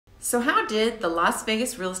So how did the Las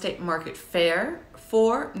Vegas real estate market fare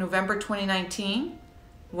for November 2019?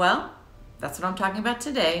 Well, that's what I'm talking about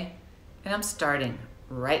today, and I'm starting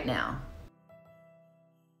right now.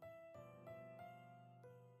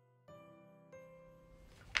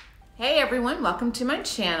 Hey everyone, welcome to my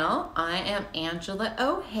channel. I am Angela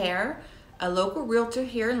O'Hare, a local realtor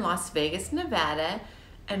here in Las Vegas, Nevada,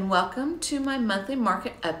 and welcome to my monthly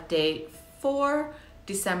market update for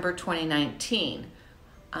December 2019.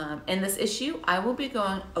 In this issue, I will be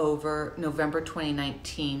going over November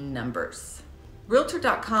 2019 numbers.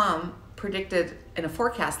 Realtor.com predicted in a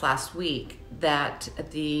forecast last week that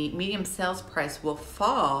the median sales price will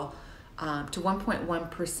fall to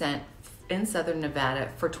 1.1% in Southern Nevada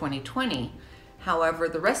for 2020. However,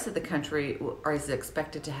 the rest of the country is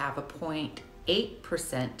expected to have a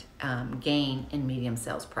 0.8% gain in median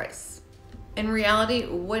sales price. In reality,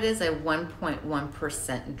 what is a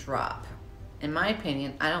 1.1% drop? In my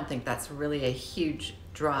opinion, I don't think that's really a huge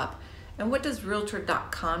drop. And what does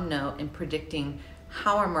Realtor.com know in predicting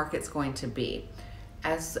how our market's going to be?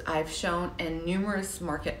 As I've shown in numerous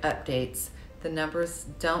market updates, the numbers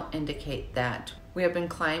don't indicate that. We have been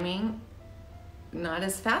climbing, not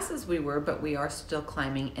as fast as we were, but we are still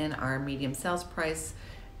climbing in our median sales price,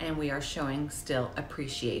 and we are showing still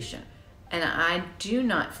appreciation. And I do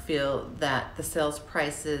not feel that the sales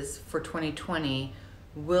prices for 2020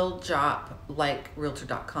 will drop like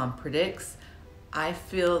Realtor.com predicts. I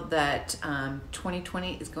feel that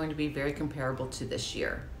 2020 is going to be very comparable to this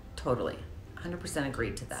year. Totally, 100%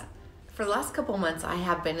 agreed to that. For the last couple months, I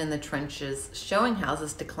have been in the trenches showing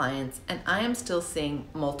houses to clients, and I am still seeing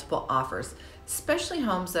multiple offers, especially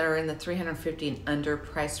homes that are in the 350 and under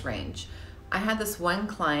price range. I had this one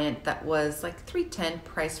client that was like 310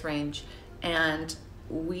 price range, and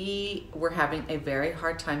we were having a very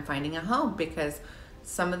hard time finding a home because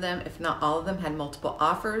some of them, if not all of them, had multiple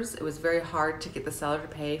offers. It was very hard to get the seller to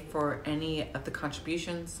pay for any of the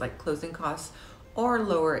contributions like closing costs or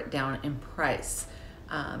lower it down in price.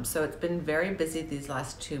 So it's been very busy these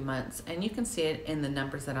last 2 months, and you can see it in the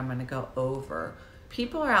numbers that I'm going to go over.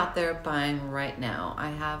 People are out there buying right now. I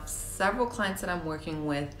have several clients that I'm working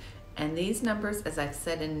with, and these numbers, as I've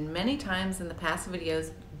said in many times in the past videos,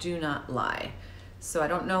 do not lie. So I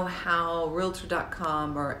don't know how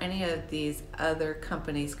Realtor.com or any of these other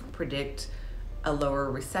companies can predict a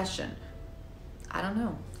lower recession. I don't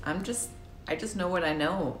know. I just know what I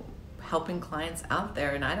know, helping clients out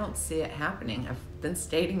there, and I don't see it happening. I've been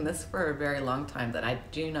stating this for a very long time that I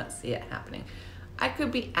do not see it happening. I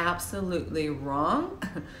could be absolutely wrong,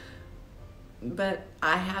 but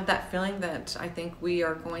I have that feeling that I think we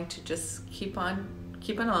are going to just keep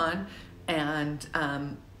on and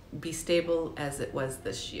be stable as it was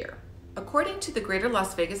this year. According to the Greater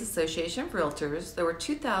Las Vegas Association of Realtors, there were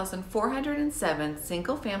 2,407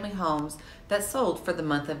 single-family homes that sold for the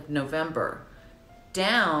month of November,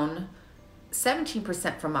 down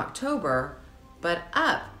 17% from October, but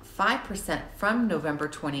up 5% from November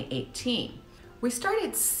 2018. We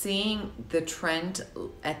started seeing the trend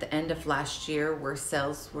at the end of last year where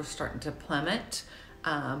sales were starting to plummet.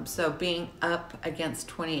 So being up against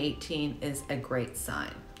 2018 is a great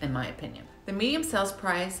sign, in my opinion. The median sales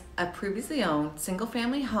price of previously owned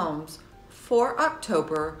single-family homes for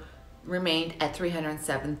October remained at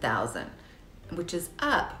 $307,000, which is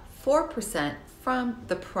up 4% from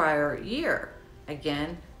the prior year.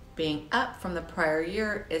 Again, being up from the prior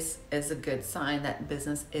year is a good sign that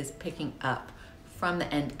business is picking up from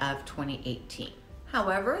the end of 2018.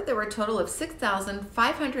 However, there were a total of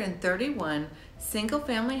 6,531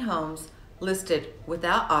 single-family homes listed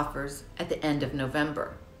without offers at the end of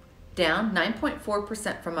November, down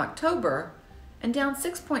 9.4% from October and down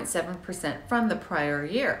 6.7% from the prior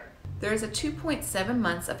year. There is a 2.7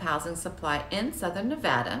 months of housing supply in Southern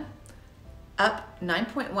Nevada, up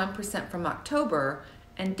 9.1% from October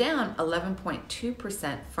and down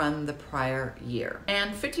 11.2% from the prior year.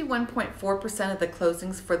 And 51.4% of the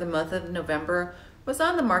closings for the month of November was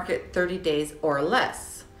on the market 30 days or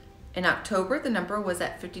less. In October, the number was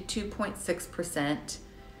at 52.6%,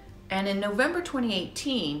 and in November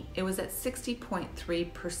 2018, it was at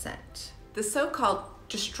 60.3%. The so-called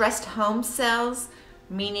distressed home sales,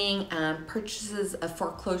 meaning purchases of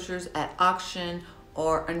foreclosures at auction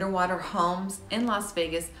or underwater homes in Las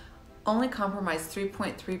Vegas, only comprised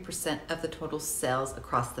 3.3% of the total sales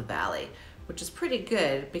across the valley, which is pretty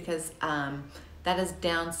good because that is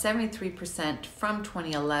down 73% from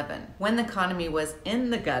 2011, when the economy was in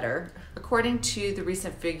the gutter, according to the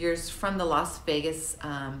recent figures from the Las Vegas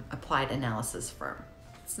applied analysis firm.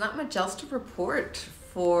 It's not much else to report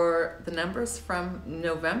for the numbers from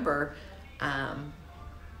November.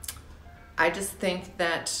 I just think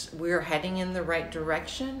that we're heading in the right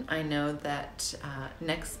direction. I know that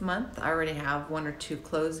next month I already have 1 or 2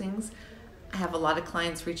 closings. I have a lot of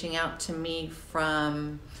clients reaching out to me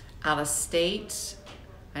from out of state.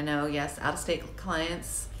 I know, yes, out of state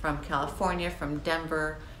clients from California, from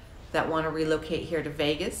Denver, that want to relocate here to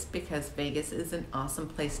Vegas because Vegas is an awesome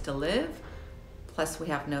place to live. Plus we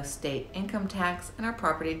have no state income tax and our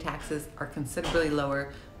property taxes are considerably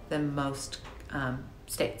lower than most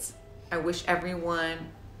states. I wish everyone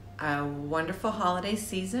a wonderful holiday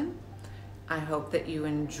season. I hope that you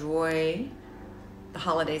enjoy the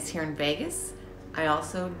holidays here in Vegas. I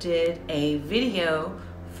also did a video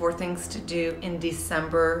for things to do in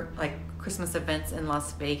December, like Christmas events in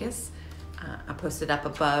Las Vegas. I posted up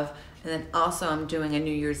above. And then also I'm doing a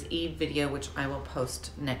New Year's Eve video, which I will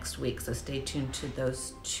post next week. So stay tuned to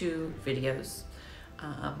those 2 videos.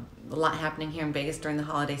 A lot happening here in Vegas during the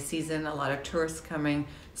holiday season. A lot of tourists coming,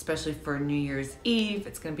 especially for New Year's Eve.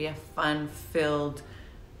 It's going to be a fun-filled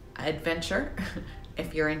adventure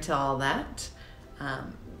if you're into all that.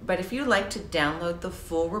 But if you'd like to download the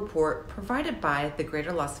full report provided by the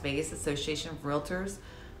Greater Las Vegas Association of Realtors,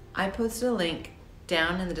 I posted a link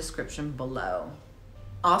down in the description below.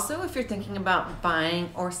 Also, if you're thinking about buying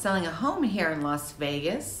or selling a home here in Las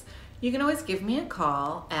Vegas, you can always give me a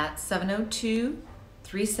call at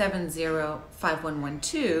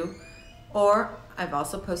 702-370-5112, or I've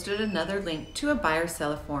also posted another link to a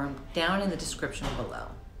buyer-seller forum down in the description below.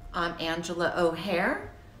 I'm Angela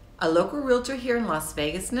O'Hare, a local realtor here in Las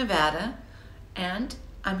Vegas, Nevada, and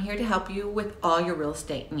I'm here to help you with all your real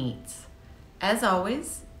estate needs. As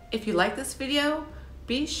always, if you like this video,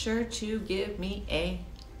 be sure to give me a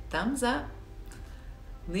thumbs up,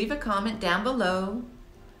 leave a comment down below,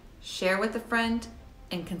 share with a friend,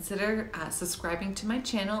 and consider subscribing to my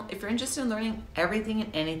channel if you're interested in learning everything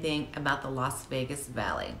and anything about the Las Vegas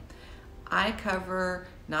Valley. I cover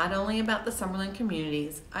not only about the Summerlin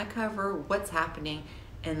communities, I cover what's happening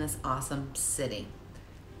in this awesome city.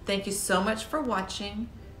 Thank you so much for watching,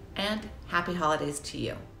 and happy holidays to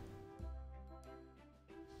you.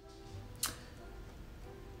 Of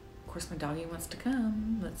course, my doggy wants to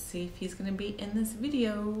come. Let's see if he's gonna be in this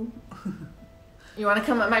video. You wanna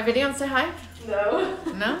come at my video and say hi? No.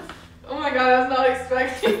 No? Oh my god, I was not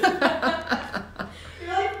expecting that.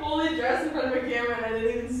 You're like fully dressed in front of a camera and I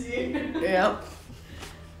didn't even see you. Yep.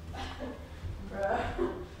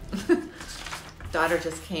 Bruh. Daughter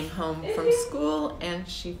just came home from school and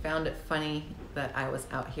she found it funny that I was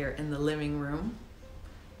out here in the living room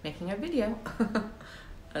making a video.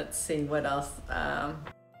 Let's see what else.